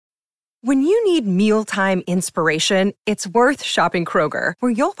When you need mealtime inspiration, it's worth shopping Kroger,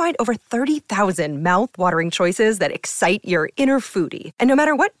 where you'll find over 30,000 mouth-watering choices that excite your inner foodie. And no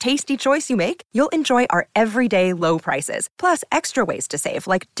matter what tasty choice you make, you'll enjoy our everyday low prices, plus extra ways to save,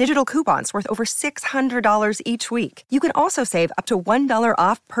 like digital coupons worth over $600 each week. You can also save up to $1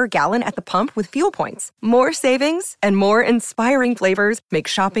 off per gallon at the pump with fuel points. More savings and more inspiring flavors make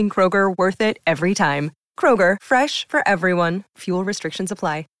shopping Kroger worth it every time. Kroger, fresh for everyone. Fuel restrictions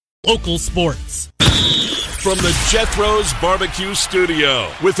apply. Local sports. From the Jethro's Barbecue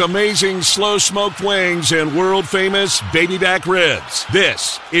Studio, with amazing slow-smoked wings and world-famous baby back ribs,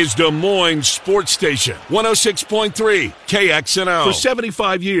 this is Des Moines Sports Station, 106.3 KXNO. For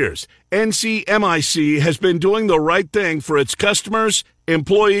 75 years, NCMIC has been doing the right thing for its customers,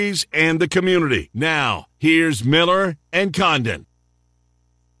 employees, and the community. Now, here's Miller and Condon.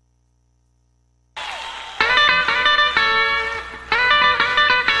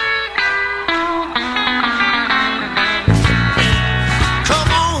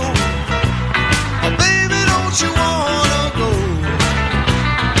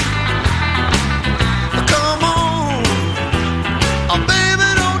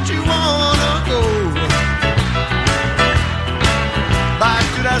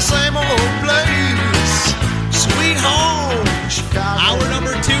 Same old place, sweet home, Chicago. Hour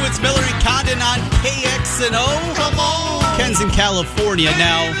number 2, it's Miller and Condon on KXNO. Come on. Ken's in California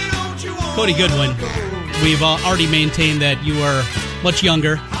now. Cody Goodwin, we've already maintained that you are much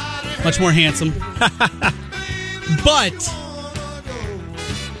younger, much more handsome. But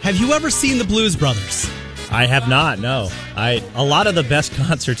have you ever seen the Blues Brothers? I have not, no. A lot of the best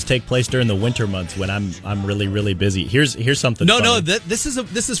concerts take place during the winter months when I'm really, really busy. Here's something funny. No, this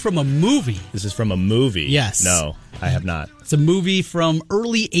is from a movie. This is from a movie? Yes. No, I have not. It's a movie from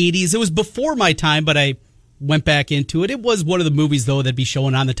early 80s. It was before my time, but I went back into it. It was one of the movies, though, that'd be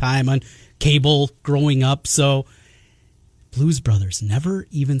showing on the time on cable growing up. So, Blues Brothers, never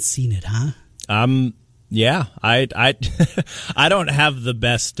even seen it, huh? Yeah. I I don't have the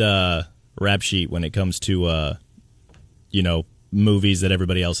best rap sheet when it comes to movies that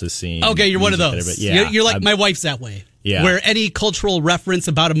everybody else has seen. Okay, you're one of those. Yeah, you're like my wife's that way. Yeah, where any cultural reference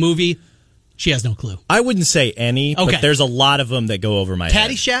about a movie, she has no clue. I wouldn't say any, okay, but there's a lot of them that go over my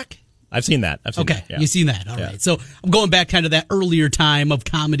head. Caddyshack? I've seen that. Okay, yeah. You've seen that. All right. So I'm going back kind of that earlier time of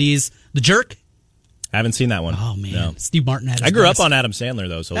comedies. The Jerk? I haven't seen that one. Oh, man. No. Steve Martin had his I grew best. up on Adam Sandler,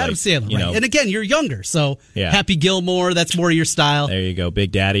 though. So Adam Sandler, right. And again, you're younger, so yeah. Happy Gilmore, that's more your style. There you go.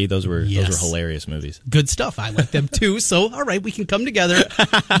 Big Daddy, those were hilarious movies. Good stuff. I like them, too. So, all right, we can come together.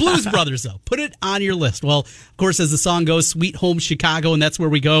 Blues Brothers, though. Put it on your list. Well, of course, as the song goes, Sweet Home Chicago, and that's where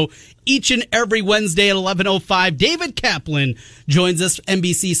we go each and every Wednesday at 11:05. David Kaplan joins us,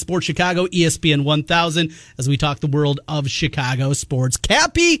 NBC Sports Chicago, ESPN 1000, as we talk the world of Chicago sports.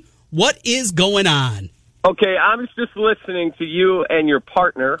 Cappy, what is going on? Okay, I'm just listening to you and your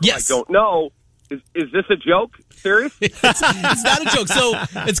partner. Yes. I don't know. Is this a joke? Serious? It's not a joke. So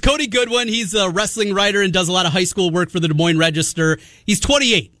it's Cody Goodwin. He's a wrestling writer and does a lot of high school work for the Des Moines Register. He's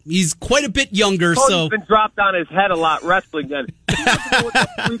 28. He's quite a bit younger. Cody's been dropped on his head a lot wrestling then. He doesn't know what the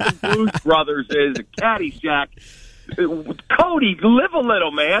freaking Blues Brothers is, a Caddyshack. Cody, live a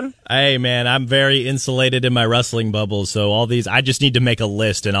little, man. Hey, man, I'm very insulated in my wrestling bubble, so all these, I just need to make a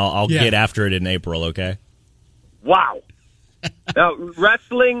list, and I'll get after it in April, okay? Wow. Now,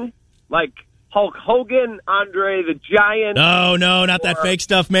 wrestling, like Hulk Hogan, Andre the Giant. No, not that fake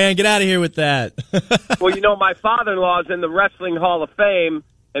stuff, man. Get out of here with that. Well, my father-in-law's in the Wrestling Hall of Fame,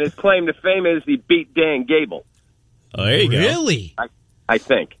 and his claim to fame is he beat Dan Gable. Oh, there you go. Really? I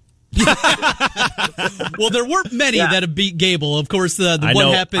think. Well, there weren't many that have beat Gable. Of course, the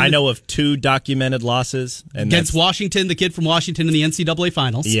one happened. I know of 2 documented losses against Washington, the kid from Washington in the NCAA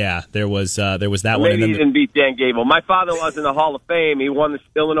finals. Yeah, there was that one. Maybe he didn't beat Dan Gable. My father-in-law's in the Hall of Fame. He won the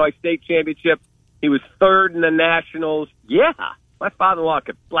Illinois State Championship. He was 3rd in the Nationals. Yeah. My father-in-law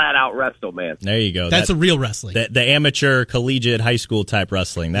could flat out wrestle, man. There you go. That's a real wrestling. The amateur, collegiate, high school type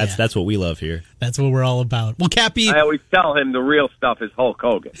wrestling. That's what we love here. That's what we're all about. Well, Cappy, I always tell him the real stuff is Hulk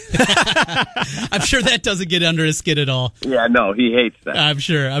Hogan. I'm sure that doesn't get under his skin at all. Yeah, no, he hates that. I'm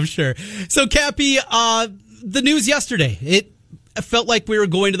sure. So, Cappy, the news yesterday, it felt like we were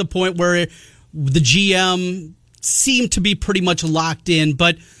going to the point where the GM seemed to be pretty much locked in,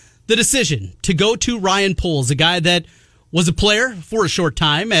 but the decision to go to Ryan Poles, a guy that was a player for a short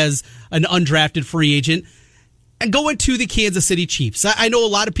time as an undrafted free agent, and going to the Kansas City Chiefs. I know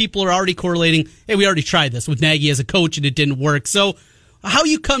a lot of people are already correlating, hey, we already tried this with Nagy as a coach and it didn't work. So how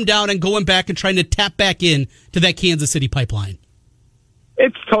you come down and going back and trying to tap back in to that Kansas City pipeline?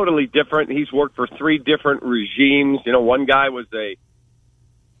 It's totally different. He's worked for 3 different regimes. One guy was a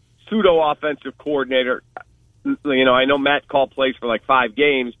pseudo-offensive coordinator. You know, I know Matt called plays for like 5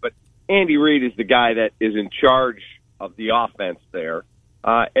 games, but Andy Reid is the guy that is in charge of the offense there.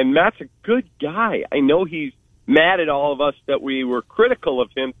 And Matt's a good guy. I know he's mad at all of us that we were critical of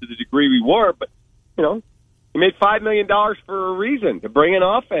him to the degree we were, but, you know, he made $5 million for a reason, to bring an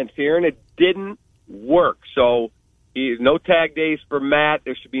offense here, and it didn't work. So no tag days for Matt.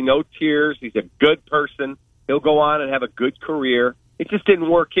 There should be no tears. He's a good person. He'll go on and have a good career. It just didn't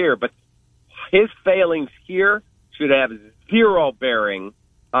work here. But his failings here should have zero bearing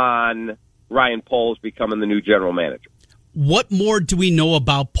on Ryan Poles becoming the new general manager. What more do we know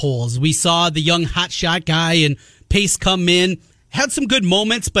about Poles? We saw the young hotshot guy and Pace come in, had some good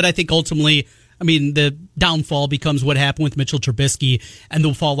moments, but I think ultimately, I mean, the downfall becomes what happened with Mitchell Trubisky and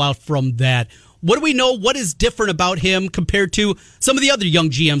the fallout from that. What do we know? What is different about him compared to some of the other young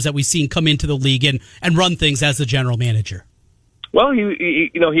GMs that we've seen come into the league and run things as the general manager? Well,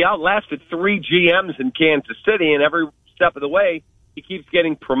 he outlasted 3 GMs in Kansas City, and every step of the way, he keeps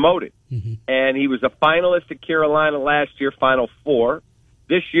getting promoted. Mm-hmm. And he was a finalist at Carolina last year, Final 4.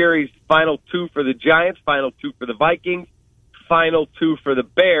 This year, he's Final 2 for the Giants, Final 2 for the Vikings, Final 2 for the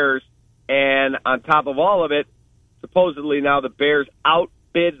Bears. And on top of all of it, supposedly now the Bears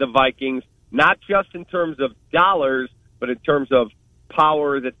outbid the Vikings, not just in terms of dollars, but in terms of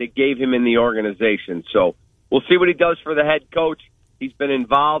power that they gave him in the organization. So we'll see what he does for the head coach. He's been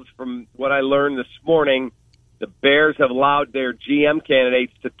involved, from what I learned this morning. The Bears have allowed their GM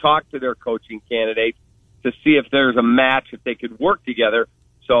candidates to talk to their coaching candidates to see if there's a match, if they could work together.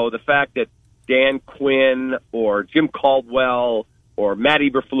 So the fact that Dan Quinn or Jim Caldwell or Matt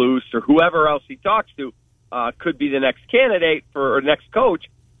Eberflus or whoever else he talks to could be the next candidate for or next coach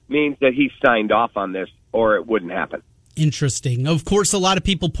means that he signed off on this, or it wouldn't happen. Interesting. Of course, a lot of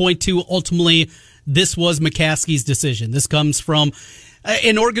people point to ultimately this was McCaskey's decision. This comes from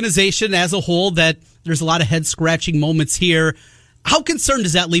an organization as a whole that there's a lot of head-scratching moments here. How concerned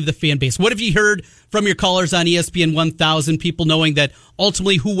does that leave the fan base? What have you heard from your callers on ESPN 1000, people knowing that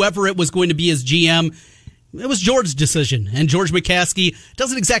ultimately whoever it was going to be as GM, it was George's decision, and George McCaskey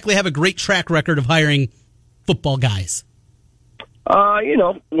doesn't exactly have a great track record of hiring football guys?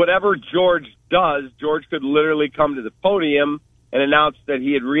 Whatever George does, George could literally come to the podium and announce that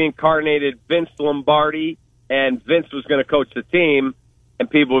he had reincarnated Vince Lombardi and Vince was going to coach the team, and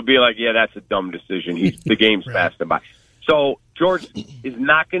people would be like, yeah, that's a dumb decision. The game's right. passed him by. So George is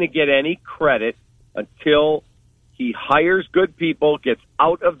not going to get any credit until he hires good people, gets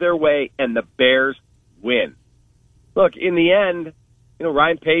out of their way, and the Bears win. Look, in the end,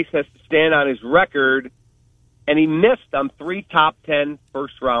 Ryan Pace has to stand on his record, and he missed on 3 top 10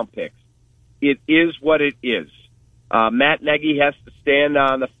 first-round picks. It is what it is. Matt Nagy has to stand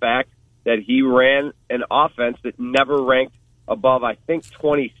on the fact that he ran an offense that never ranked above, I think,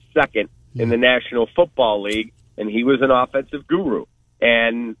 22nd in the National Football League, and he was an offensive guru.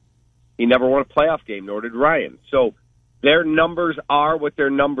 And he never won a playoff game, nor did Ryan. So their numbers are what their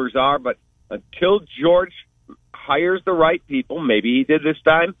numbers are, but until George hires the right people, maybe he did this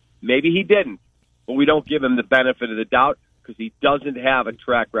time, maybe he didn't, but we don't give him the benefit of the doubt because he doesn't have a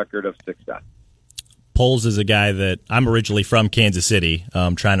track record of success. Poles is a guy that I'm originally from Kansas City,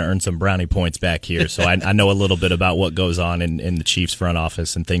 trying to earn some brownie points back here. So I know a little bit about what goes on in the Chiefs front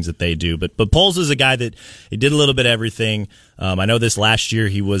office and things that they do. But Poles is a guy that he did a little bit of everything. I know this last year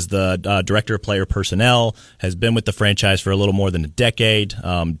he was the director of player personnel, has been with the franchise for a little more than a decade,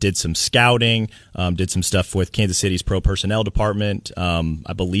 did some scouting, did some stuff with Kansas City's pro personnel department.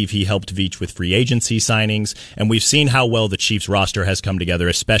 I believe he helped Veach with free agency signings. And we've seen how well the Chiefs roster has come together,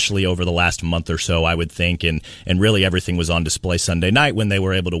 especially over the last month or so, I would think. And really everything was on display Sunday night when they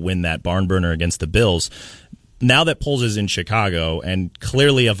were able to win that barn burner against the Bills. Now that Poles is in Chicago and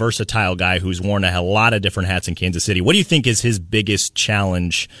clearly a versatile guy who's worn a lot of different hats in Kansas City, what do you think is his biggest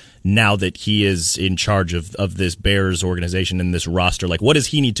challenge now that he is in charge of this Bears organization and this roster? Like, what does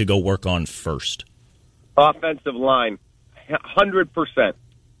he need to go work on first? Offensive line, 100%.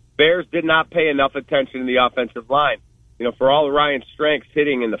 Bears did not pay enough attention to the offensive line. For all of Ryan's strengths,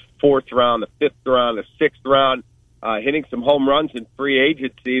 hitting in the 4th round, the 5th round, the 6th round, hitting some home runs in free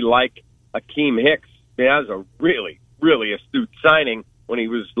agency like Akeem Hicks. That was a really, really astute signing when he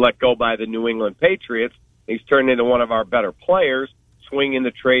was let go by the New England Patriots. He's turned into one of our better players, swinging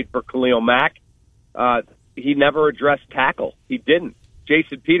the trade for Khalil Mack. He never addressed tackle. He didn't.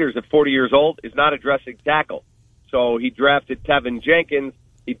 Jason Peters, at 40 years old, is not addressing tackle. So he drafted Tevin Jenkins.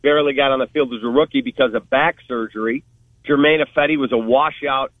 He barely got on the field as a rookie because of back surgery. Jermaine Ifedi was a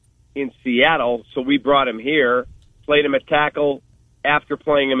washout in Seattle, so we brought him here, played him at tackle after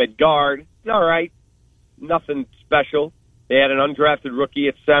playing him at guard. All right. Nothing special. They had an undrafted rookie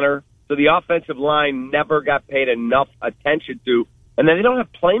at center. So the offensive line never got paid enough attention to. And then they don't have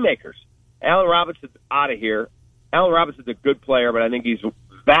playmakers. Allen Robinson's out of here. Allen Robinson's a good player, but I think he's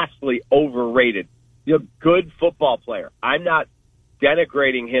vastly overrated. He's a good football player. I'm not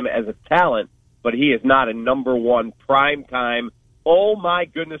denigrating him as a talent, but he is not a number one prime time. Oh, my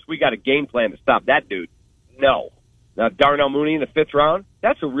goodness, we got a game plan to stop that dude. No. Now, Darnell Mooney in the 5th round,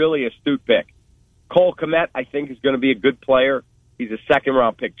 that's a really astute pick. Cole Kmet, I think, is going to be a good player. He's a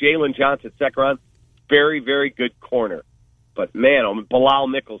 2nd-round pick. Jalen Johnson, 2nd round, very, very good corner. But, man, Bilal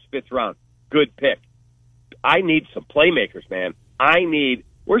Nichols, 5th round, good pick. I need some playmakers, man.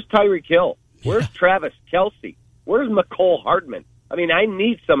 Where's Tyreek Hill? Where's Travis Kelce? Where's McCole Hardman? I mean, I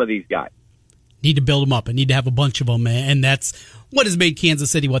need some of these guys. Need to build them up. I need to have a bunch of them, and that's what has made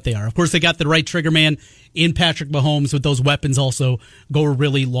Kansas City what they are. Of course, they got the right trigger man in Patrick Mahomes, with those weapons also go a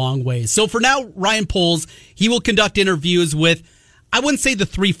really long ways. So for now, Ryan Poles, he will conduct interviews with, I wouldn't say the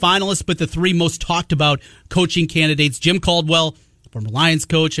 3 finalists, but the 3 most talked about coaching candidates. Jim Caldwell, former Lions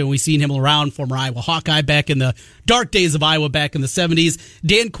coach, and we've seen him around, former Iowa Hawkeye back in the dark days of Iowa back in the 70s.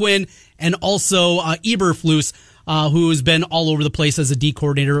 Dan Quinn, and also Eberflus, who has been all over the place as a D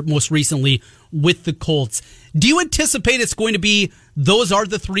coordinator, most recently with the Colts. Do you anticipate it's going to be those are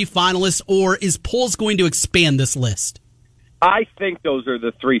the 3 finalists, or is Poles going to expand this list? I think those are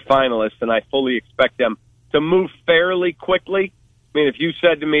the 3 finalists, and I fully expect them to move fairly quickly. I mean, if you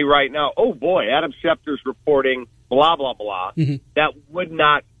said to me right now, oh boy, Adam Schefter's reporting blah, blah, blah, that would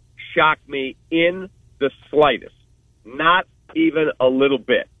not shock me in the slightest. Not even a little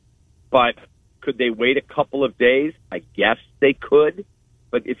bit. But could they wait a couple of days? I guess they could.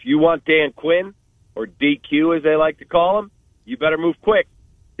 But if you want Dan Quinn, or DQ as they like to call him, you better move quick.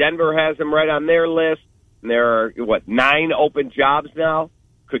 Denver has him right on their list. And there are, 9 open jobs now?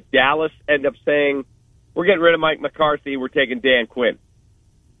 Could Dallas end up saying, we're getting rid of Mike McCarthy, we're taking Dan Quinn?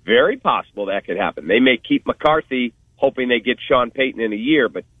 Very possible that could happen. They may keep McCarthy, hoping they get Sean Payton in a year,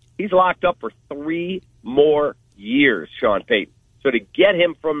 but he's locked up for 3 more years, Sean Payton. So to get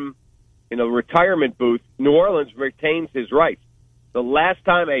him from retirement booth, New Orleans retains his rights. The last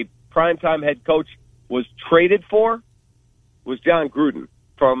time a primetime head coach was traded for was John Gruden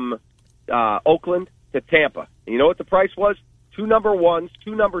from Oakland to Tampa. And you know what the price was? 2 number 1s,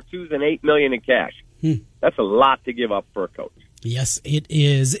 2 number 2s, and $8 million in cash. That's a lot to give up for a coach. Yes, it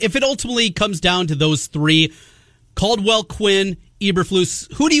is. If it ultimately comes down to those 3, Caldwell, Quinn,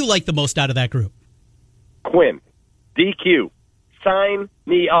 Eberflus, who do you like the most out of that group? Quinn. DQ. Sign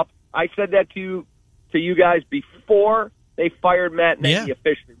me up. I said that to you guys before they fired Matt Nagy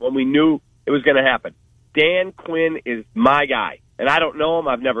officially, when we knew it was going to happen. Dan Quinn is my guy. And I don't know him.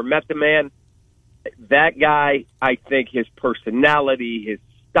 I've never met the man. That guy, I think his personality, his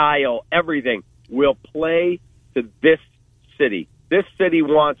style, everything will play to this city. This city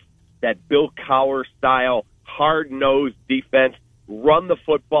wants that Bill Cowher style, hard-nosed defense, run the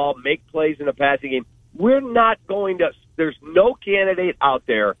football, make plays in the passing game. We're not going to – there's no candidate out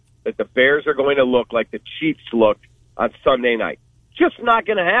there that the Bears are going to look like the Chiefs looked on Sunday night. Just not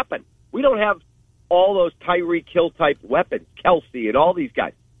going to happen. We don't have all those Tyreek Hill-type weapons, Kelce and all these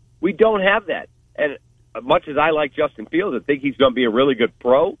guys. We don't have that. And as much as I like Justin Fields and think he's going to be a really good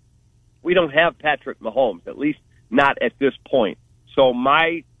pro, we don't have Patrick Mahomes, at least not at this point. So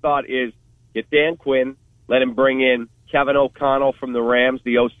my thought is get Dan Quinn, let him bring in Kevin O'Connell from the Rams,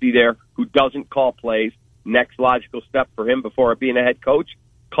 the OC there, who doesn't call plays. Next logical step for him before being a head coach,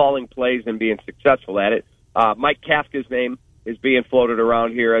 calling plays and being successful at it. Mike Kafka's name is being floated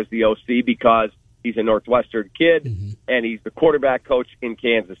around here as the OC because he's a Northwestern kid, and he's the quarterback coach in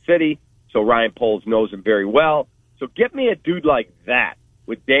Kansas City, so Ryan Poles knows him very well. So get me a dude like that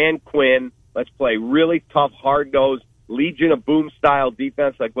with Dan Quinn. Let's play really tough, hard-nosed, Legion of Boom-style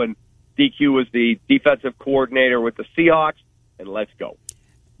defense like when DQ was the defensive coordinator with the Seahawks, and let's go.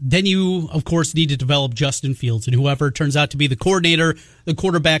 Then you, of course, need to develop Justin Fields, and whoever turns out to be the coordinator, the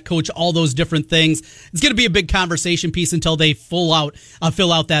quarterback coach, all those different things. It's going to be a big conversation piece until they fill out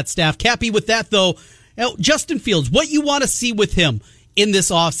that staff. Cappy, with that, though, Justin Fields, what you want to see with him in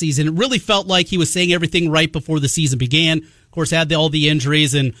this offseason? It really felt like he was saying everything right before the season began. Of course, had all the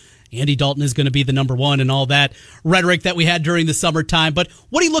injuries, and Andy Dalton is going to be the number 1 and all that rhetoric that we had during the summertime. But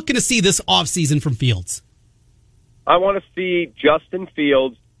what are you looking to see this offseason from Fields? I want to see Justin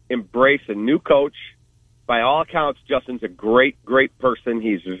Fields embrace a new coach. By all accounts, Justin's a great, great person.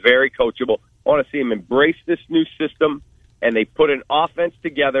 He's very coachable. I want to see him embrace this new system, and they put an offense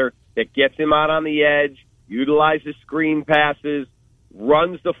together that gets him out on the edge, utilizes screen passes,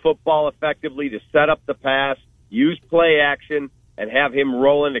 runs the football effectively to set up the pass, use play action, and have him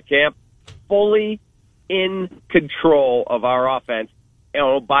roll into camp fully in control of our offense.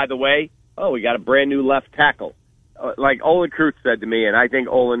 by the way, we got a brand new left tackle. Like Olin Kreutz said to me, and I think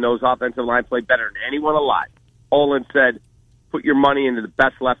Olin knows offensive line play better than anyone alive. Olin said, put your money into the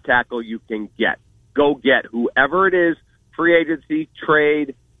best left tackle you can get. Go get whoever it is, free agency,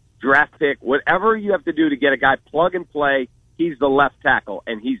 trade, draft pick, whatever you have to do to get a guy plug and play. He's the left tackle,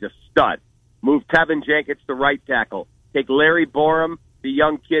 and he's a stud. Move Tevin Jenkins to right tackle. Take Larry Borum, the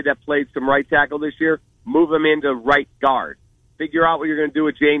young kid that played some right tackle this year, move him into right guard. Figure out what you're going to do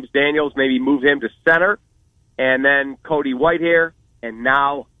with James Daniels, maybe move him to center, and then Cody Whitehair, and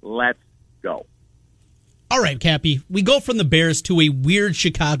now let's go. All right, Cappy, we go from the Bears to a weird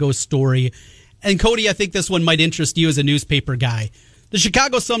Chicago story. And Cody, I think this one might interest you as a newspaper guy. The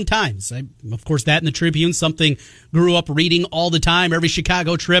Chicago Sun-Times, of course, that and the Tribune, something grew up reading all the time, every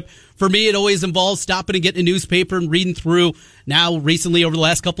Chicago trip. For me, it always involves stopping and getting a newspaper and reading through. Now, recently, over the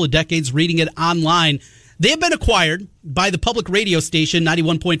last couple of decades, reading it online. They have been acquired by the public radio station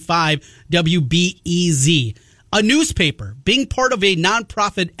 91.5 WBEZ, a newspaper being part of a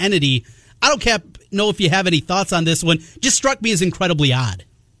nonprofit entity. I don't know if you have any thoughts on this one. Just struck me as incredibly odd.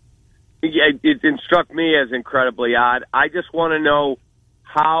 Yeah, it struck me as incredibly odd. I just want to know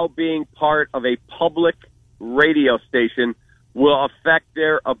how being part of a public radio station will affect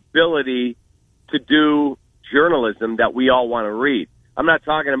their ability to do journalism that we all want to read. I'm not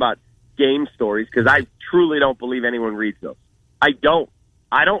talking about game stories because I truly don't believe anyone reads those. I don't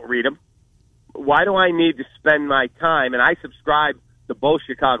read them. Why do I need to spend my time? And I subscribe to both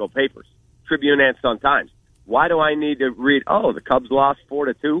Chicago papers, Tribune and Sun-Times. Why do I need to read, the Cubs lost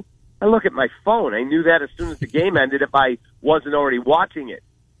 4-2? I look at my phone. I knew that as soon as the game ended if I wasn't already watching it.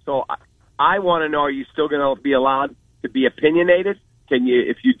 So I want to know, are you still going to be allowed to be opinionated? Can you,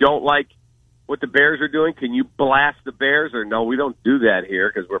 if you don't like what the Bears are doing, can you blast the Bears? Or no, we don't do that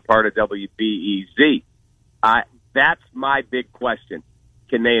here because we're part of WBEZ. That's my big question.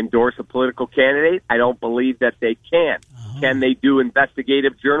 Can they endorse a political candidate? I don't believe that they can. Can they do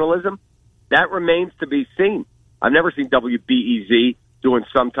investigative journalism? That remains to be seen. I've never seen WBEZ doing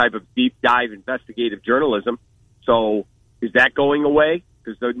some type of deep dive investigative journalism. So is that going away?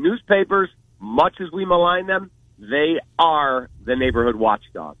 Because the newspapers, much as we malign them, they are the neighborhood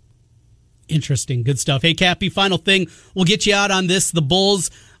watchdog. Interesting. Good stuff. Hey, Cappy, final thing. We'll get you out on this. The Bulls,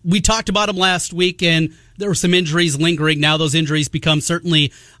 we talked about them last week, and there were some injuries lingering. Now those injuries become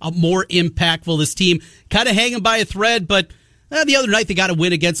certainly more impactful. This team kind of hanging by a thread, but the other night they got a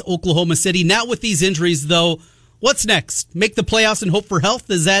win against Oklahoma City. Now with these injuries, though, what's next? Make the playoffs and hope for health?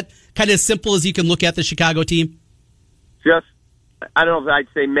 Is that kind of as simple as you can look at the Chicago team? I don't know if I'd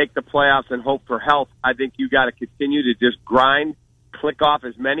say make the playoffs and hope for health. I think you got to continue to just grind, click off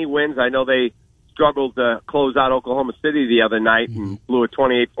as many wins. I know they struggled to close out Oklahoma City the other night and blew a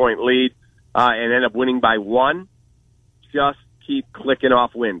 28-point lead and ended up winning by 1. Just keep clicking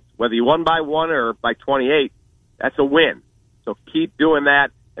off wins. Whether you won by 1 or by 28, that's a win. So keep doing that.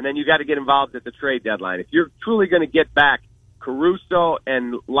 And then you got to get involved at the trade deadline. If you're truly going to get back Caruso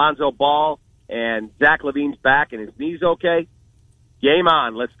and Lonzo Ball and Zach LaVine's back and his knee's okay, game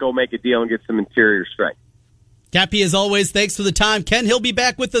on. Let's go make a deal and get some interior strength. Cappy, as always, thanks for the time. Ken, he'll be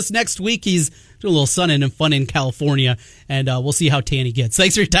back with us next week. He's doing a little sunning and fun in California, and we'll see how tan he gets.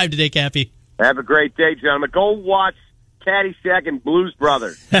 Thanks for your time today, Cappy. Have a great day, gentlemen. Go watch Caddyshack and Blues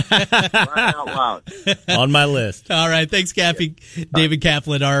Brothers. Out loud. On my list. All right. Thanks, Cappy. David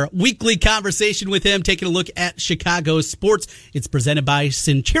Kaplan, our weekly conversation with him, taking a look at Chicago sports. It's presented by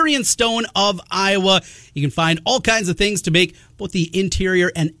Centurion Stone of Iowa. You can find all kinds of things to make both the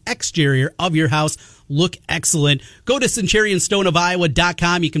interior and exterior of your house look excellent. Go to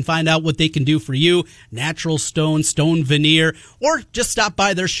CenturionStoneofIowa.com. You can find out what they can do for you. Natural stone, stone veneer, or just stop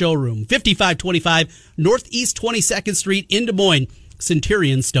by their showroom. 5525 Northeast 22nd Street in Des Moines.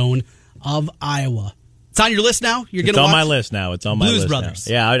 Centurion Stone of Iowa. It's on your list now? It's on my list now. It's on my list Brothers.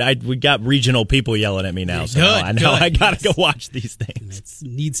 Now. Yeah, we got regional people yelling at me now, so I know I got to go watch these things. It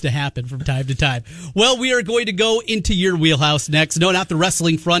needs to happen from time to time. Well, we are going to go into your wheelhouse next. No, not the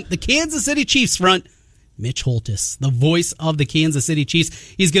wrestling front, the Kansas City Chiefs front. Mitch Holthus, the voice of the Kansas City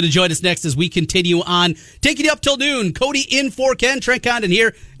Chiefs. He's going to join us next as we continue on, taking you up till noon. Cody in for Ken, Trent Condon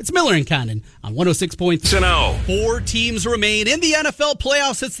here. It's Miller and Condon on 106.3. 4 teams remain in the NFL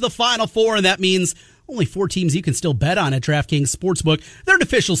playoffs. It's the Final Four, and that means only 4 teams you can still bet on at DraftKings Sportsbook. They're an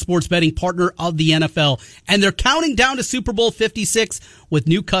official sports betting partner of the NFL, and they're counting down to Super Bowl 56 with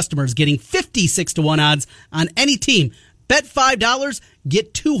new customers getting 56-1 odds on any team. Bet $5,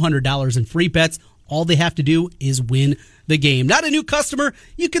 get $200 in free bets. All they have to do is win the game. Not a new customer,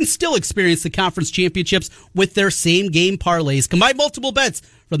 you can still experience the conference championships with their same game parlays. Combine multiple bets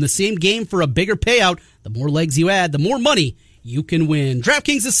from the same game for a bigger payout. The more legs you add, the more money you can win.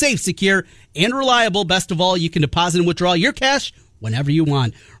 DraftKings is safe, secure, and reliable. Best of all, you can deposit and withdraw your cash whenever you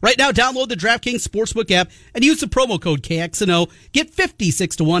want. Right now, download the DraftKings Sportsbook app and use the promo code KXNO. Get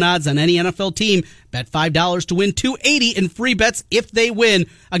 56-1 odds on any NFL team. Bet $5 to win $280 in free bets if they win.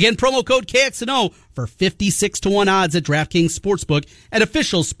 Again, promo code KXNO for 56-1 odds at DraftKings Sportsbook, an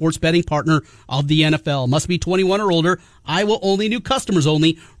official sports betting partner of the NFL. Must be 21 or older. Iowa only. New customers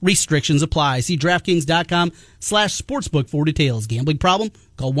only. Restrictions apply. See DraftKings.com/sportsbook for details. Gambling problem?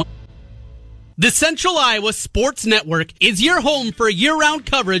 Call 1. The Central Iowa Sports Network is your home for year-round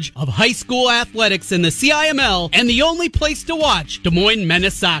coverage of high school athletics in the CIML and the only place to watch Des Moines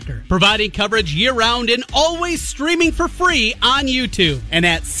Menace Soccer. Providing coverage year-round and always streaming for free on YouTube and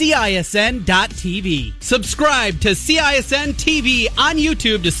at CISN.TV. Subscribe to CISN TV on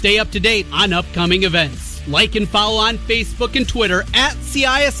YouTube to stay up to date on upcoming events. Like and follow on Facebook and Twitter at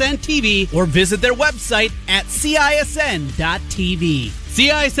CISN TV or visit their website at CISN.TV.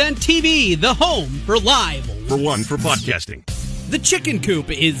 CISN TV, the home for live. #1 for podcasting. The Chicken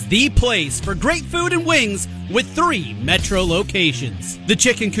Coop is the place for great food and wings with 3 metro locations. The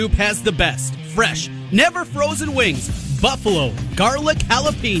Chicken Coop has the best, fresh, never frozen wings. Buffalo, garlic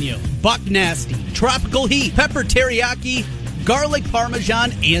jalapeno, buck nasty, tropical heat, pepper teriyaki, garlic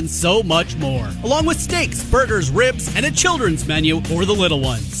parmesan, and so much more. Along with steaks, burgers, ribs, and a children's menu for the little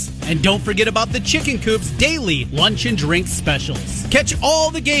ones. And don't forget about the Chicken Coop's daily lunch and drink specials. Catch all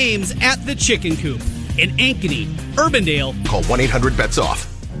the games at the Chicken Coop in Ankeny, Urbandale. Call 1-800-BETS-OFF.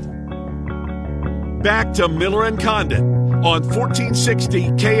 Back to Miller and Condon on 1460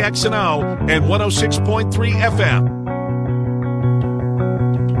 KXNO and 106.3 FM.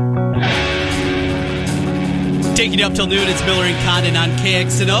 Taking you up till noon, it's Miller and Condon on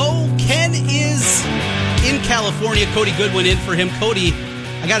KXNO. Ken is in California. Cody Goodwin in for him. Cody,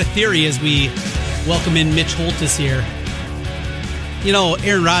 I got a theory as we welcome in Mitch Holthus here. You know,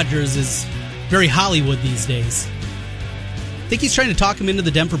 Aaron Rodgers is very Hollywood these days. Think he's trying to talk him into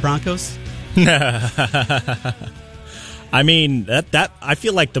the Denver Broncos? I mean, that I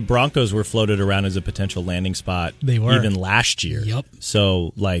feel like the Broncos were floated around as a potential landing spot. They were. Even last year. Yep.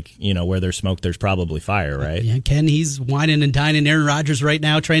 So, like, you know, where there's smoke, there's probably fire, right? Yeah, Ken, he's whining and dining Aaron Rodgers right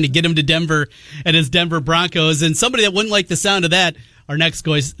now, trying to get him to Denver and his Denver Broncos. And somebody that wouldn't like the sound of that, our next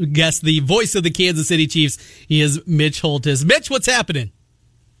guest, the voice of the Kansas City Chiefs, he is Mitch Holthus. Mitch, what's happening?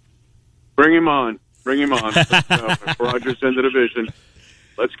 Bring him on. Bring him on. Let's go. Rodgers in the division.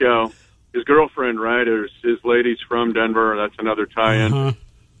 Let's go. His girlfriend, right? His lady's from Denver. That's another tie-in. Uh-huh.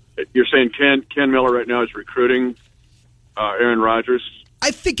 You're saying Ken Miller right now is recruiting Aaron Rodgers?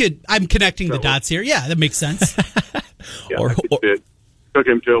 I think I'm connecting the dots here. Yeah, that makes sense. Yeah, it took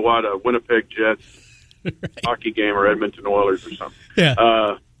him to a Winnipeg Jets hockey game or Edmonton Oilers or something.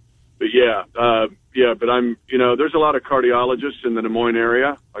 Yeah. But I'm, there's a lot of cardiologists in the Des Moines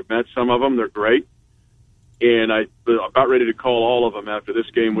area. I've met some of them. They're great. And I'm about ready to call all of them after this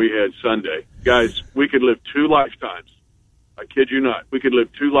game we had Sunday. Guys, we could live 2 lifetimes. I kid you not. We could live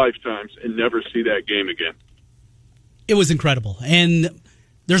 2 lifetimes and never see that game again. It was incredible. And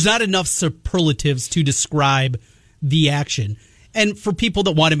there's not enough superlatives to describe the action. And for people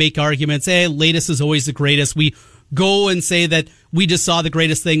that want to make arguments, latest is always the greatest. We go and say that we just saw the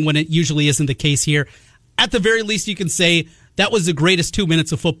greatest thing when it usually isn't the case here. At the very least, you can say that was the greatest 2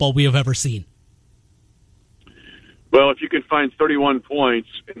 minutes of football we have ever seen. Well, if you can find 31 points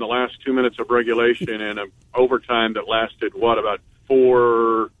in the last 2 minutes of regulation and an overtime that lasted, about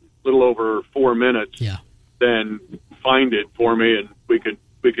little over 4 minutes, then find it for me and we can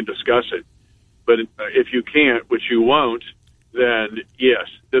discuss it. But if you can't, which you won't, then yes,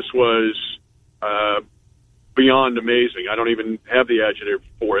 this was beyond amazing. I don't even have the adjective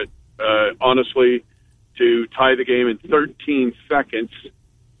for it. Honestly, to tie the game in 13 seconds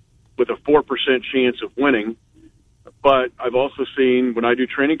with a 4% chance of winning. But I've also seen, when I do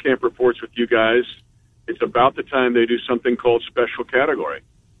training camp reports with you guys, it's about the time they do something called special category.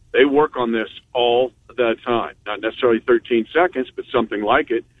 They work on this all the time. Not necessarily 13 seconds, but something like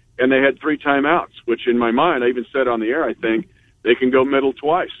it. And they had 3 timeouts, which in my mind, I even said on the air, I think, they can go middle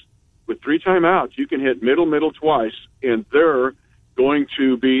twice. With 3 timeouts, you can hit middle twice, and they're going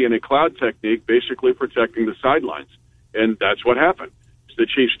to be in a cloud technique, basically protecting the sidelines. And that's what happened. So the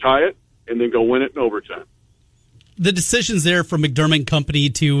Chiefs tie it, and then go win it in overtime. The decisions there from McDermott and company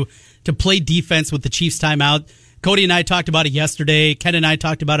to play defense with the Chiefs timeout. Cody and I talked about it yesterday. Ken and I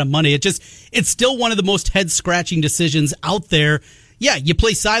talked about it on Monday. It's still one of the most head-scratching decisions out there. Yeah, you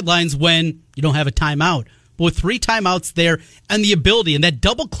play sidelines when you don't have a timeout. But with 3 timeouts there and the ability and that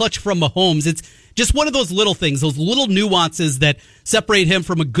double clutch from Mahomes, it's just one of those little things, those little nuances that separate him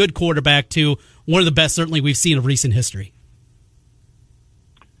from a good quarterback to one of the best certainly we've seen of recent history.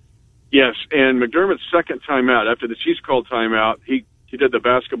 Yes, and McDermott's second timeout, after the Chiefs called timeout, he did the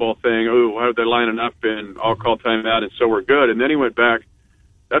basketball thing. Oh, how are they lining up? And I'll call timeout, and so we're good. And then he went back.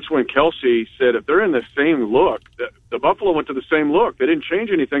 That's when Kelsey said, if they're in the same look, the Buffalo went to the same look. They didn't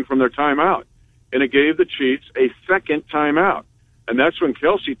change anything from their timeout. And it gave the Chiefs a second timeout. And that's when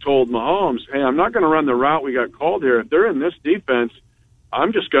Kelsey told Mahomes, hey, I'm not going to run the route we got called here. If they're in this defense,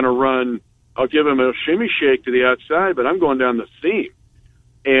 I'm just going to run. I'll give him a shimmy shake to the outside, but I'm going down the seam.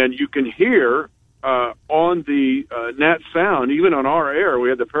 And you can hear on the Nat Sound, even on our air, we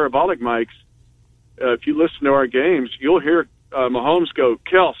had the parabolic mics. If you listen to our games, you'll hear Mahomes go,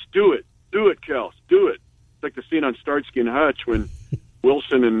 Kels, do it, Kels, do it. It's like the scene on Starsky and Hutch when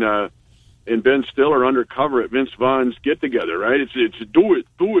Wilson and Ben Stiller undercover at Vince Vaughn's get together, right? It's do it.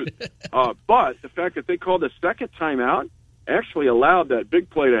 But the fact that they called a second timeout actually allowed that big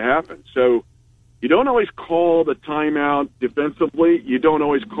play to happen. So you don't always call the timeout defensively. You don't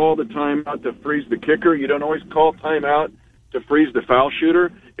always call the timeout to freeze the kicker. You don't always call timeout to freeze the foul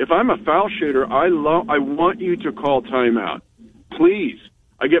shooter. If I'm a foul shooter, I want you to call timeout. Please.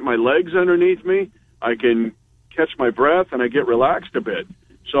 I get my legs underneath me. I can catch my breath, and I get relaxed a bit.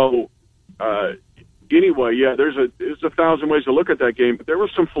 So, anyway, yeah, there's a thousand ways to look at that game, but there were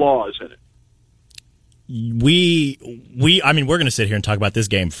some flaws in it. I mean, we're going to sit here and talk about this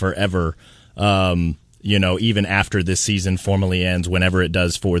game forever. Even after this season formally ends, whenever it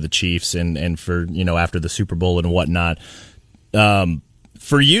does for the Chiefs and for, after the Super Bowl and whatnot.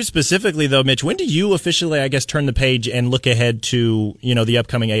 For you specifically, though, Mitch, when do you officially, I guess, turn the page and look ahead to, the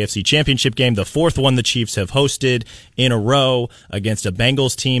upcoming AFC Championship game, the fourth one the Chiefs have hosted in a row against a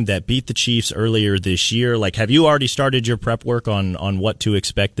Bengals team that beat the Chiefs earlier this year? Like, have you already started your prep work on what to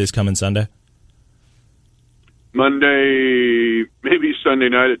expect this coming Sunday? Monday, maybe Sunday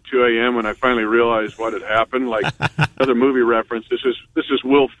night at 2 a.m. when I finally realized what had happened. Like another movie reference, this is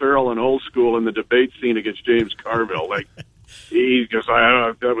Will Ferrell in Old School in the debate scene against James Carville. Like, he goes,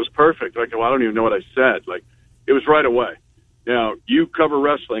 that was perfect. Like, well, I don't even know what I said. Like, it was right away. Now, you cover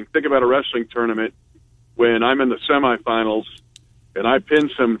wrestling. Think about a wrestling tournament when I'm in the semifinals and I pin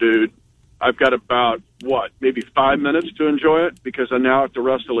some dude. I've got about, maybe 5 minutes to enjoy it because I now have to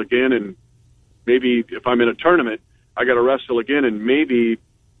wrestle again. And maybe if I'm in a tournament, I got to wrestle again in maybe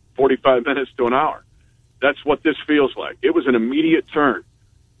 45 minutes to an hour. That's what this feels like. It was an immediate turn.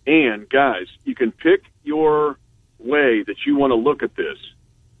 And, guys, you can pick your way that you want to look at this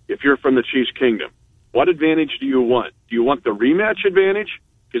if you're from the Chiefs Kingdom. What advantage do you want? Do you want the rematch advantage?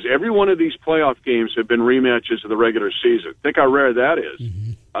 Because every one of these playoff games have been rematches of the regular season. Think how rare that is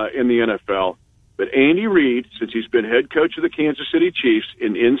in the NFL. But Andy Reid, since he's been head coach of the Kansas City Chiefs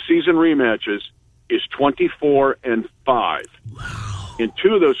in in-season rematches, is 24-5. Wow. And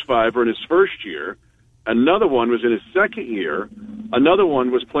 2 of those 5 are in his first year. Another one was in his second year. Another one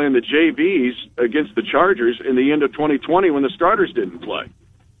was playing the JVs against the Chargers in the end of 2020 when the starters didn't play.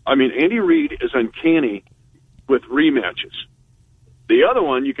 I mean, Andy Reid is uncanny with rematches. The other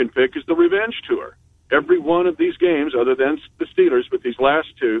one you can pick is the revenge tour. Every one of these games, other than the Steelers, but these last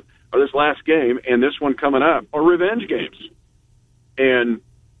 2, or this last game and this one coming up, are revenge games. And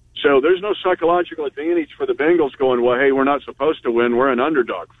so there's no psychological advantage for the Bengals going, well, hey, we're not supposed to win. We're an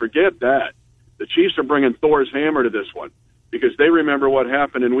underdog. Forget that. The Chiefs are bringing Thor's hammer to this one because they remember what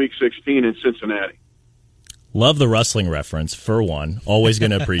happened in Week 16 in Cincinnati. Love the wrestling reference, for one. Always going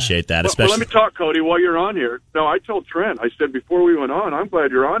to appreciate that. Well, let me talk, Cody, while you're on here. No, I told Trent, I said before we went on, I'm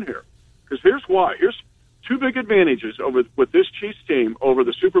glad you're on here. Because here's why. Here's 2 big advantages with this Chiefs team over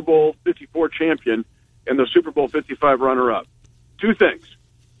the Super Bowl 54 champion and the Super Bowl 55 runner-up. 2 things.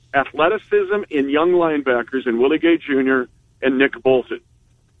 Athleticism in young linebackers in Willie Gay Jr. and Nick Bolton.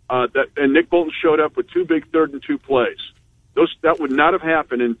 And Nick Bolton showed up with 2 big 3rd and 2 plays. That would not have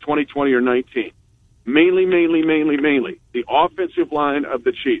happened in 2020 or 19. Mainly the offensive line of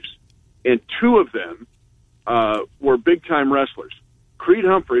the Chiefs. And 2 of them were big-time wrestlers. Creed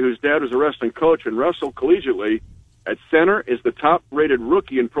Humphrey, whose dad was a wrestling coach and wrestled collegiately at center, is the top-rated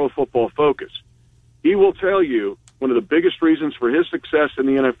rookie in Pro Football Focus. He will tell you one of the biggest reasons for his success in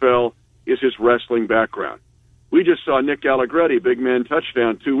the NFL is his wrestling background. We just saw Nick Allegretti, big man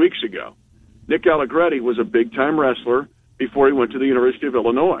touchdown, 2 weeks ago. Nick Allegretti was a big-time wrestler before he went to the University of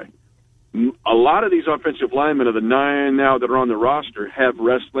Illinois. A lot of these offensive linemen of the 9 now that are on the roster have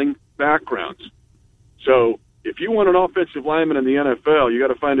wrestling backgrounds. So if you want an offensive lineman in the NFL, you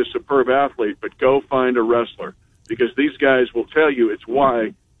got to find a superb athlete, but go find a wrestler because these guys will tell you it's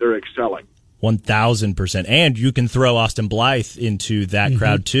why they're excelling. 1,000%. And you can throw Austin Blythe into that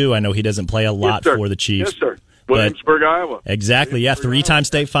crowd, too. I know he doesn't play a lot for the Chiefs. Yes, sir. Williamsburg, Iowa. Exactly, yeah. Three-time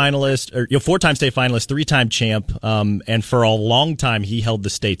state finalist, or four-time state finalist, three-time champ, and for a long time he held the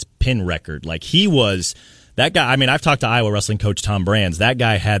state's pin record. Like, he was that guy. I mean, I've talked to Iowa wrestling coach Tom Brands. That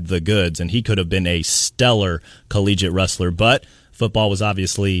guy had the goods, and he could have been a stellar collegiate wrestler, but football was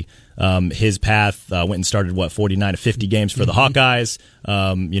obviously his path. Went and started 49 to 50 games for the Hawkeyes.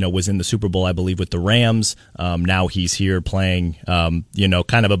 Was in the Super Bowl, I believe, with the Rams. Now he's here playing, kind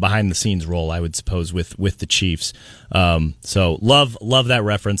of a behind the scenes role, I would suppose, with the Chiefs. So love that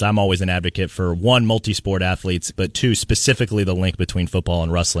reference. I'm always an advocate for, one, multi-sport athletes, but two, specifically the link between football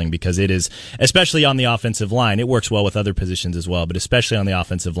and wrestling, because it is, especially on the offensive line, it works well with other positions as well, but especially on the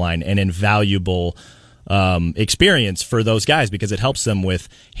offensive line, an invaluable experience for those guys, because it helps them with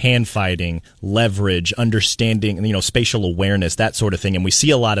hand fighting, leverage, understanding, spatial awareness, that sort of thing. And we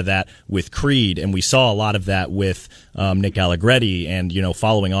see a lot of that with Creed, and we saw a lot of that with Nick Allegretti, and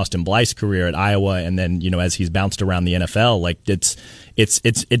following Austin Blythe's career at Iowa, and then as he's bounced around the NFL, like it's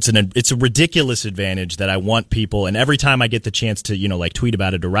a ridiculous advantage that I want people, and every time I get the chance to tweet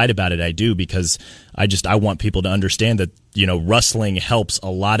about it or write about it, I do, because I want people to understand that wrestling helps a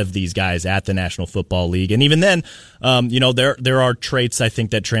lot of these guys at the National Football League. And even then, there are traits I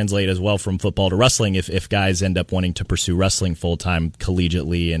think that translate as well from football to wrestling if guys end up wanting to pursue wrestling full-time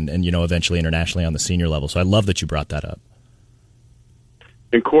collegiately and eventually internationally on the senior level. So I love that you brought that up.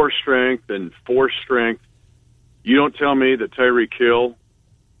 In core strength and force strength, you don't tell me that Tyreek Hill,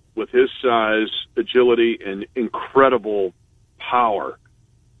 with his size, agility, and incredible power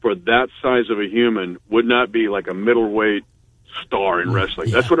for that size of a human, would not be like a middleweight star in wrestling.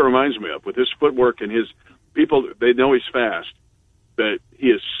 Yeah. That's what it reminds me of. With his footwork and his people, they know he's fast, but he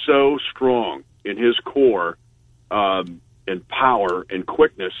is so strong in his core and power and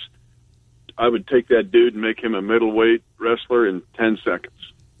quickness. I would take that dude and make him a middleweight wrestler in 10 seconds.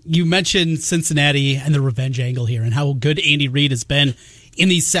 You mentioned Cincinnati and the revenge angle here, and how good Andy Reid has been in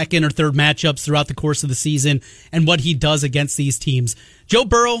these second or third matchups throughout the course of the season, and what he does against these teams. Joe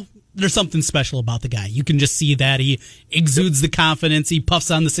Burrow, there's something special about the guy. You can just see that. He exudes the confidence. He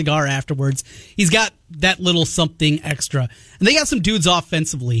puffs on the cigar afterwards. He's got that little something extra. And they got some dudes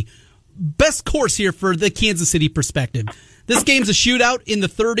offensively. Best course here for the Kansas City perspective. This game's a shootout in the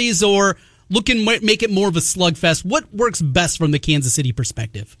 30s, or make it more of a slugfest. What works best from the Kansas City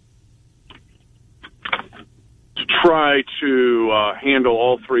perspective? To try to handle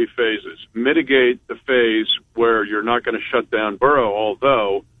all three phases. Mitigate the phase where you're not going to shut down Burrow,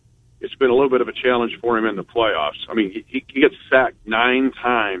 although it's been a little bit of a challenge for him in the playoffs. I mean, he gets sacked 9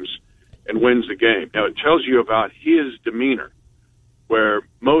 times and wins the game. Now, it tells you about his demeanor, where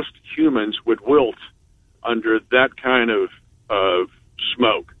most humans would wilt under that kind of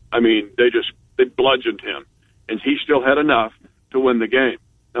smoke. I mean, they bludgeoned him, and he still had enough to win the game.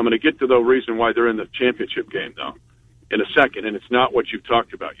 I'm going to get to the reason why they're in the championship game, though, in a second, and it's not what you've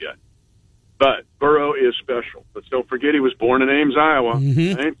talked about yet. But Burrow is special. Let's don't forget he was born in Ames, Iowa,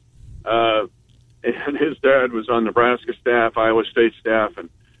 right? And his dad was on Nebraska staff, Iowa State staff, and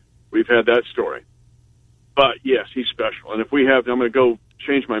we've had that story. But, yes, he's special. And if we have – I'm going to go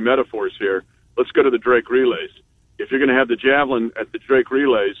change my metaphors here. Let's go to the Drake Relays. If you're going to have the javelin at the Drake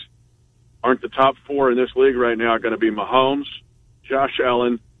Relays, aren't the top 4 in this league right now going to be Mahomes, Josh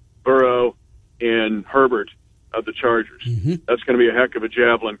Allen, Burrow, and Herbert of the Chargers? That's going to be a heck of a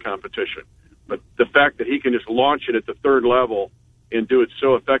javelin competition. But the fact that he can just launch it at the third level and do it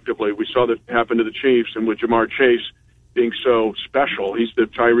so effectively, we saw that happen to the Chiefs, and with Jamar Chase being so special, he's the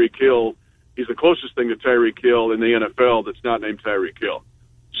Tyreek Hill. He's the closest thing to Tyreek Hill in the NFL that's not named Tyreek Hill.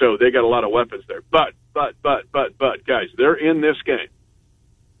 So they got a lot of weapons there. But, guys, they're in this game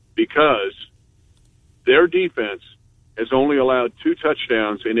because their defense has only allowed 2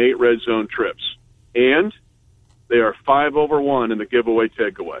 touchdowns in 8 red zone trips. And they are 5-over-1 in the giveaway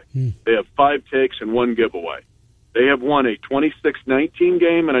takeaway. They have 5 takes and 1 giveaway. They have won a 26-19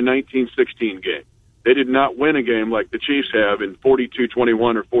 game and a 19-16 game. They did not win a game like the Chiefs have in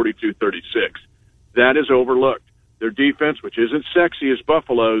 42-21 or 42-36. That is overlooked. Their defense, which isn't sexy as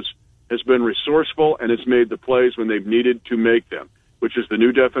Buffalo's, has been resourceful and has made the plays when they've needed to make them, which is the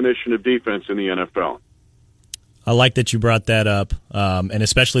new definition of defense in the NFL. I like that you brought that up, and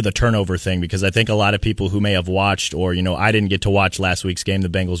especially the turnover thing, because I think a lot of people who may have watched, or, I didn't get to watch last week's game, the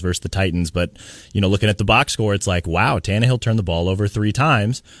Bengals versus the Titans, but, looking at the box score, it's like, wow, Tannehill turned the ball over 3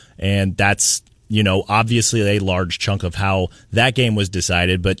 times, and that's, obviously a large chunk of how that game was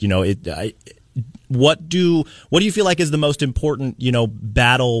decided, but, what do you feel like is the most important,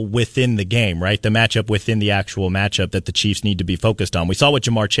 battle within the game, right? The matchup within the actual matchup that the Chiefs need to be focused on. We saw what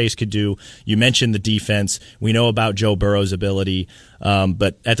Jamar Chase could do. You mentioned the defense. We know about Joe Burrow's ability.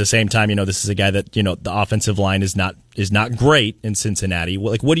 But at the same time, this is a guy that, the offensive line is not great in Cincinnati.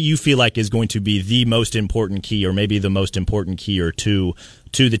 Like, what do you feel like is going to be the most important key, or maybe the most important key or two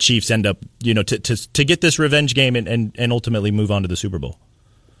to the Chiefs end up, to get this revenge game and ultimately move on to the Super Bowl?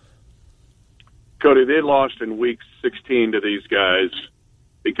 Cody, they lost in week 16 to these guys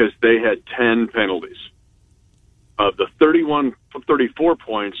because they had 10 penalties. Of the 34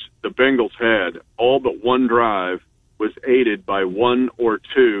 points the Bengals had, all but one drive was aided by one or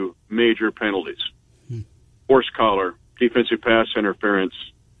two major penalties. Horse collar, defensive pass interference,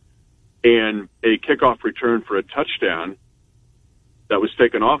 and a kickoff return for a touchdown that was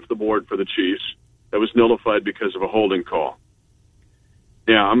taken off the board for the Chiefs that was nullified because of a holding call.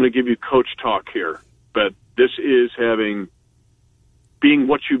 Now, I'm going to give you coach talk here, but this is being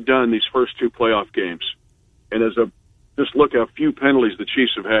what you've done these first two playoff games. And just look how few penalties the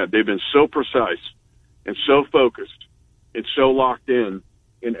Chiefs have had. They've been so precise and so focused and so locked in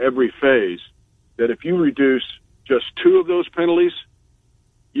every phase that if you reduce just two of those penalties,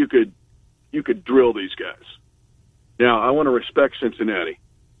 you could drill these guys. Now, I want to respect Cincinnati,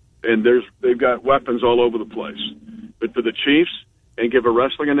 and they've got weapons all over the place. But for the Chiefs, and give a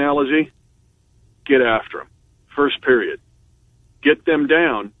wrestling analogy, get after them. First period. Get them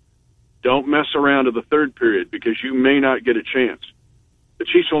down. Don't mess around to the third period because you may not get a chance. The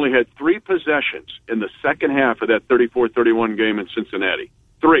Chiefs only had 3 possessions in the second half of that 34-31 game in Cincinnati.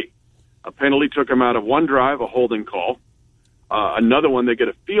 3. A penalty took them out of one drive, a holding call. Another one, they get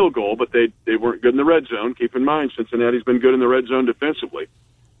a field goal, but they weren't good in the red zone. Keep in mind, Cincinnati's been good in the red zone defensively.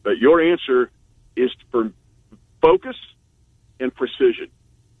 But your answer is for focus and precision.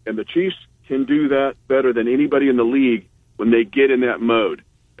 And the Chiefs can do that better than anybody in the league when they get in that mode.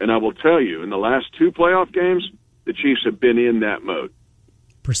 And I will tell you, in the last 2 playoff games, the Chiefs have been in that mode.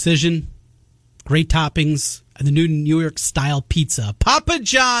 Precision, great toppings, and the new New York-style pizza. Papa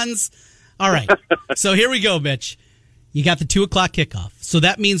John's. All right, so here we go, Mitch. You got the 2 o'clock kickoff. So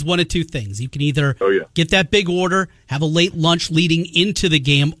that means one of two things. You can either get that big order, have a late lunch leading into the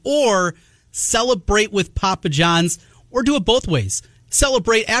game, or celebrate with Papa John's, or do it both ways.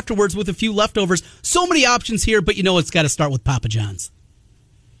 Celebrate afterwards with a few leftovers. So many options here, but it's got to start with Papa John's.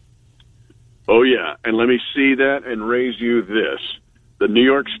 Oh, yeah, and let me see that and raise you this. The New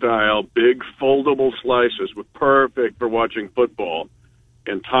York-style big foldable slices with perfect for watching football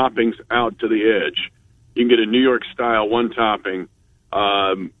and toppings out to the edge. You can get a New York-style one topping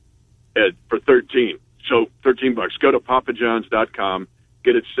for $13. So $13. Go to papajohns.com,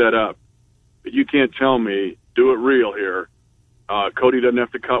 get it set up. But you can't tell me, do it real here. Cody doesn't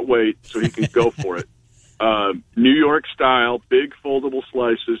have to cut weight, so he can go for it. New York-style, big foldable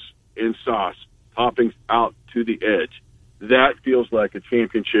slices in sauce, toppings out to the edge. That feels like a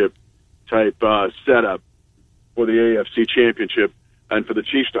championship-type setup for the AFC Championship. And for the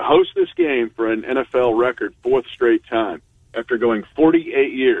Chiefs to host this game for an NFL record 4th straight time after going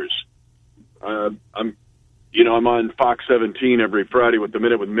 48 years. I'm on Fox 17 every Friday with The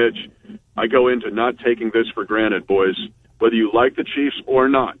Minute with Mitch. I go into not taking this for granted, boys. Whether you like the Chiefs or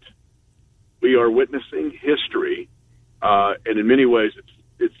not, we are witnessing history, and in many ways,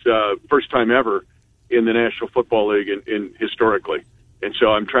 it's first time ever in the National Football League in historically. And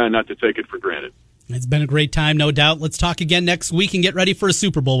so I'm trying not to take it for granted. It's been a great time, no doubt. Let's talk again next week and get ready for a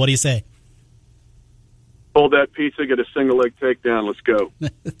Super Bowl. What do you say? Hold that pizza, get a single leg takedown. Let's go.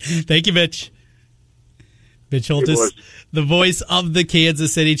 Thank you, Mitch. Mitch Holthus, the voice of the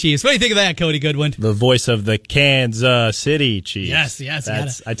Kansas City Chiefs. What do you think of that, Cody Goodwin? The voice of the Kansas City Chiefs.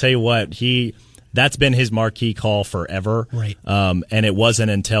 Yes. I tell you what, that's been his marquee call forever. Right. And it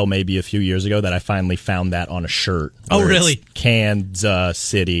wasn't until maybe a few years ago that I finally found that on a shirt. Oh, really? Kansas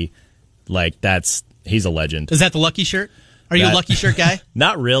City. He's a legend. Is that the Lucky shirt? Are you a Lucky shirt guy?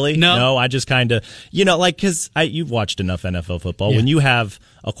 Not really. No, I just kind of, because you've watched enough NFL football. Yeah. When you have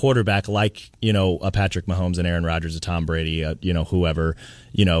a quarterback like, a Patrick Mahomes and Aaron Rodgers, a Tom Brady, whoever,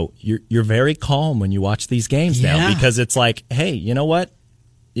 you're very calm when you watch these games now because it's like, hey, you know what?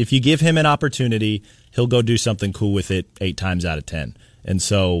 If you give him an opportunity, he'll go do something cool with it 8 times out of 10. And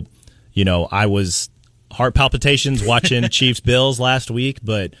so, I was heart palpitations watching Chiefs Bills last week,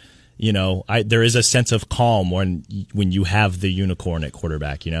 but there is a sense of calm when you have the unicorn at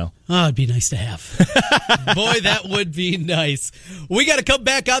quarterback, Oh, it'd be nice to have. Boy, that would be nice. We got to come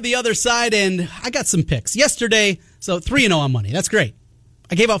back on the other side, and I got some picks. Yesterday, so 3-0 on money. That's great.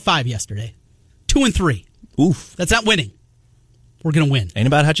 I gave out 5 yesterday. 2-3. Oof. That's not winning. we're going to win. Ain't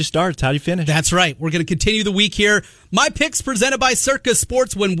about how you start, it's how you finish. That's right. We're going to continue the week here. My picks presented by Circa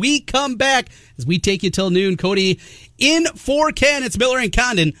Sports when we come back as we take you till noon. Cody in for Ken. It's Miller and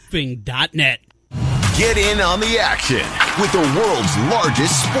Condon. Roofing.net. Get in on the action with the world's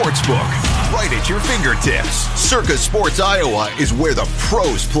largest sports book right at your fingertips. Circa Sports Iowa is where the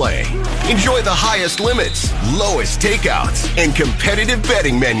pros play. Enjoy the highest limits, lowest takeouts, and competitive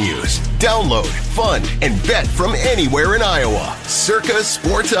betting menus. Download, fund, and bet from anywhere in Iowa. Circa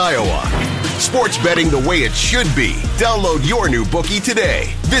Sports Iowa. Sports betting the way it should be. Download your new bookie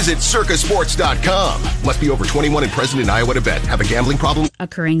today. Visit circasports.com. Must be over 21 and present in Iowa to bet. Have a gambling problem?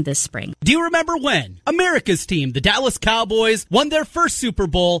 Occurring this spring. Do you remember when America's team, the Dallas Cowboys, won their first Super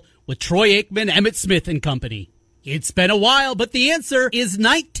Bowl with Troy Aikman, Emmitt Smith, and company? It's been a while, but the answer is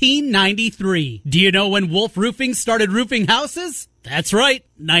 1993. Do you know when Wolf Roofing started roofing houses? That's right,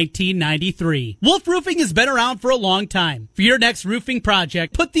 1993. Wolf Roofing has been around for a long time. For your next roofing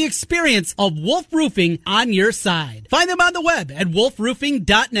project, put the experience of Wolf Roofing on your side. Find them on the web at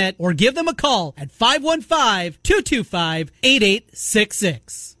wolfroofing.net or give them a call at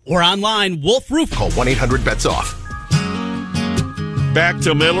 515-225-8866. Or online, Wolf Roofing. Call 1-800-BETS-OFF. Back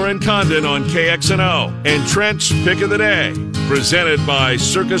to Miller and Condon on KXNO and Trent's Pick of the Day, presented by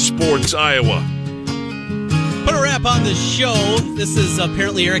Circa Sports Iowa. Put a wrap on the show. This is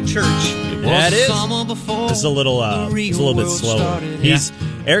apparently Eric Church. That is. This is a little bit slower.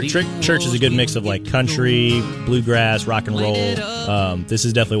 Eric Church is a good mix of like country, bluegrass, rock and roll. This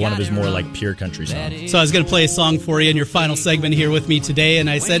is definitely one of his more like pure country songs. So I was going to play a song for you in your final segment here with me today, and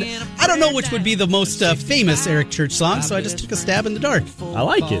I said, I don't know which would be the most famous Eric Church song, so I just took a stab in the dark. I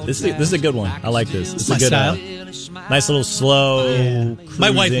like it. This is a good one. I like this. It's my a good style. Nice little slow. Yeah.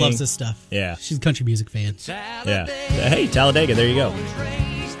 My wife loves this stuff. Yeah. She's a country music fan. Yeah. Hey, Talladega, there you go.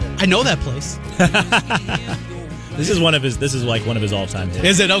 I know that place. This is one of his all-time hits.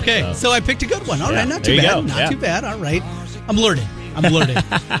 Is it? Okay. So I picked a good one. All right, not too bad. Not too bad. All right. I'm learning.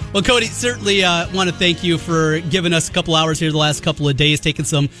 Well, Cody, certainly want to thank you for giving us a couple hours here the last couple of days, taking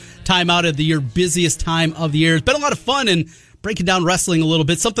some time out of your busiest time of the year. It's been a lot of fun and breaking down wrestling a little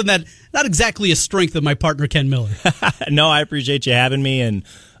bit, something that not exactly a strength of my partner, Ken Miller. No, I appreciate you having me. And,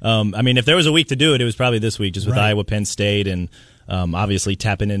 if there was a week to do it, it was probably this week, just with Iowa, Penn State, and obviously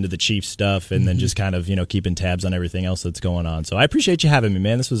tapping into the Chiefs stuff and then just kind of, keeping tabs on everything else that's going on. So I appreciate you having me,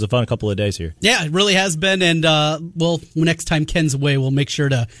 man. This was a fun couple of days here. Yeah, it really has been. And, next time Ken's away, we'll make sure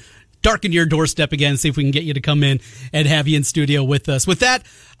to darken your doorstep again, see if we can get you to come in and have you in studio with us. With that,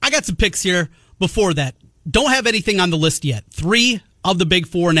 I got some picks here before that. Don't have anything on the list yet. 3 of the big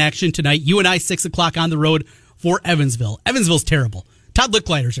 4 in action tonight. You and I, 6 o'clock on the road for Evansville. Evansville's terrible. Todd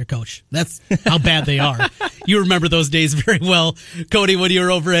Licklider's their coach. That's how bad they are. You remember those days very well, Cody, when you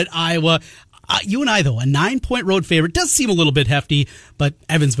were over at Iowa. You and I, though, a 9-point road favorite. Does seem a little bit hefty, but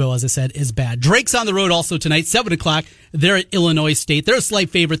Evansville, as I said, is bad. Drake's on the road also tonight, 7 o'clock. They're at Illinois State. They're a slight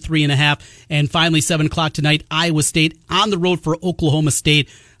favorite, 3.5. And finally, 7 o'clock tonight, Iowa State on the road for Oklahoma State.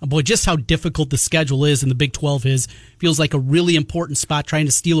 Boy, just how difficult the schedule is and the Big 12 is. Feels like a really important spot trying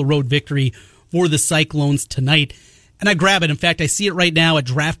to steal a road victory for the Cyclones tonight. And I grab it. In fact, I see it right now at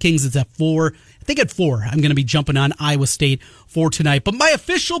DraftKings. It's at 4. I think at 4, I'm going to be jumping on Iowa State for tonight. But my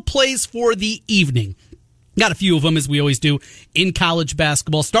official plays for the evening, got a few of them, as we always do, in college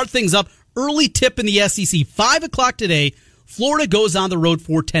basketball. Start things up. Early tip in the SEC. 5 o'clock today, Florida goes on the road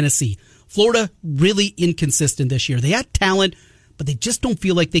for Tennessee. Florida really inconsistent this year. They had talent, but they just don't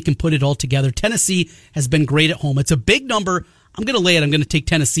feel like they can put it all together. Tennessee has been great at home. It's a big number. I'm going to lay it. I'm going to take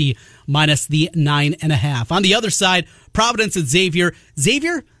Tennessee minus the 9.5. On the other side, Providence at Xavier.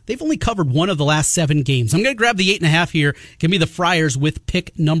 Xavier, they've only covered 1 of the last 7 games. I'm going to grab the 8.5 here. Give me the Friars with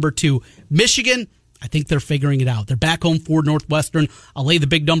pick number 2. Michigan, I think they're figuring it out. They're back home for Northwestern. I'll lay the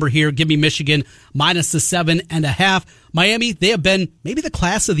big number here. Give me Michigan minus the 7.5. Miami, they have been maybe the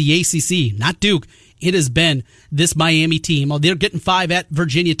class of the ACC, not Duke. It has been this Miami team. They're getting 5 at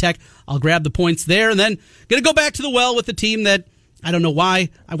Virginia Tech. I'll grab the points there. And then going to go back to the well with the team that, I don't know why,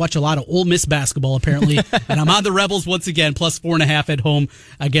 I watch a lot of Ole Miss basketball apparently. And I'm on the Rebels once again, plus 4.5 at home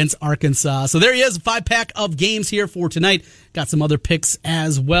against Arkansas. So there he is, a 5-pack of games here for tonight. Got some other picks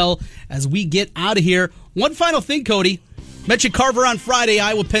as well as we get out of here. One final thing, Cody. Mentioned Carver on Friday,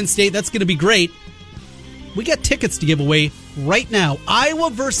 Iowa, Penn State. That's going to be great. We got tickets to give away right now. Iowa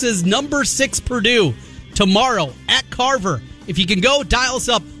versus number 6 Purdue tomorrow at Carver. If you can go, dial us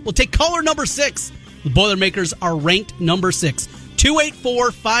up. We'll take caller number 6. The Boilermakers are ranked number 6.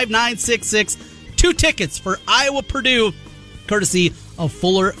 284-5966. 2 tickets for Iowa Purdue, courtesy of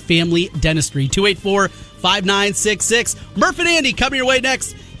Fuller Family Dentistry. 284-5966. Murph and Andy coming your way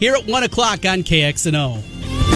next here at 1 o'clock on KXNO.